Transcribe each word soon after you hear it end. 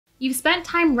You've spent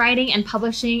time writing and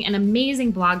publishing an amazing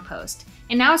blog post,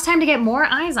 and now it's time to get more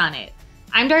eyes on it.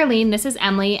 I'm Darlene, this is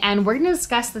Emily, and we're going to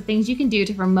discuss the things you can do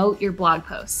to promote your blog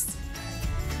posts.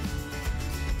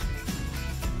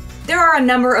 There are a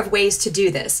number of ways to do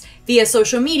this, via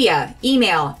social media,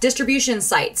 email, distribution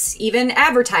sites, even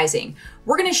advertising.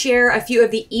 We're going to share a few of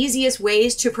the easiest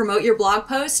ways to promote your blog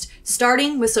post,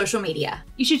 starting with social media.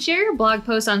 You should share your blog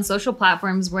post on social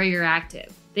platforms where you're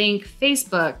active. Think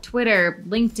Facebook, Twitter,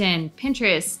 LinkedIn,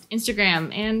 Pinterest,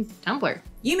 Instagram, and Tumblr.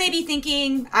 You may be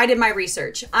thinking, I did my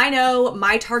research. I know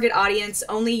my target audience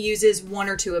only uses one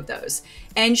or two of those.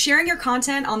 And sharing your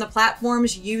content on the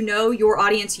platforms you know your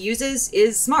audience uses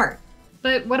is smart.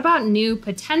 But what about new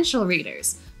potential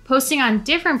readers? Posting on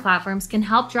different platforms can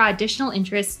help draw additional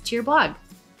interest to your blog.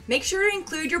 Make sure to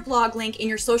include your blog link in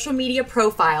your social media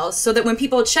profiles so that when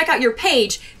people check out your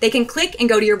page, they can click and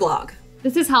go to your blog.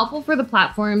 This is helpful for the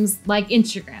platforms like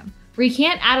Instagram, where you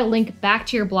can't add a link back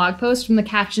to your blog post from the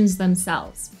captions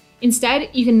themselves.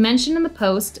 Instead, you can mention in the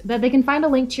post that they can find a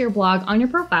link to your blog on your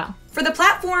profile. For the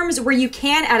platforms where you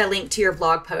can add a link to your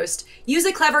blog post, use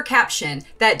a clever caption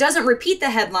that doesn't repeat the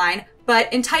headline,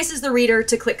 but entices the reader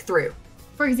to click through.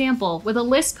 For example, with a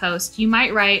list post, you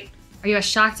might write, "Are you as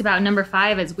shocked about number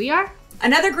 5 as we are?"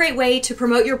 Another great way to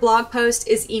promote your blog post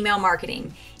is email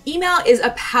marketing. Email is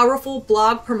a powerful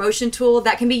blog promotion tool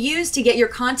that can be used to get your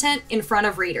content in front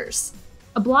of readers.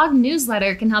 A blog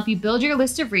newsletter can help you build your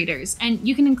list of readers, and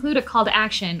you can include a call to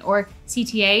action or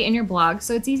CTA in your blog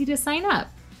so it's easy to sign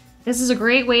up. This is a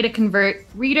great way to convert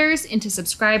readers into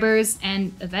subscribers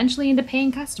and eventually into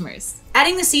paying customers.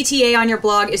 Adding the CTA on your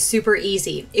blog is super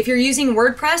easy. If you're using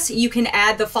WordPress, you can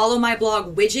add the Follow My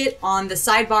Blog widget on the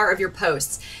sidebar of your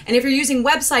posts. And if you're using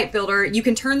Website Builder, you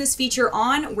can turn this feature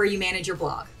on where you manage your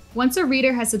blog. Once a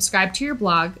reader has subscribed to your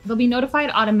blog, they'll be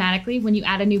notified automatically when you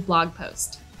add a new blog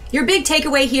post. Your big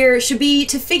takeaway here should be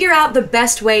to figure out the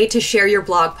best way to share your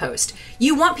blog post.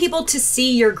 You want people to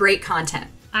see your great content.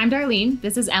 I'm Darlene,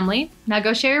 this is Emily. Now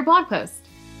go share your blog posts.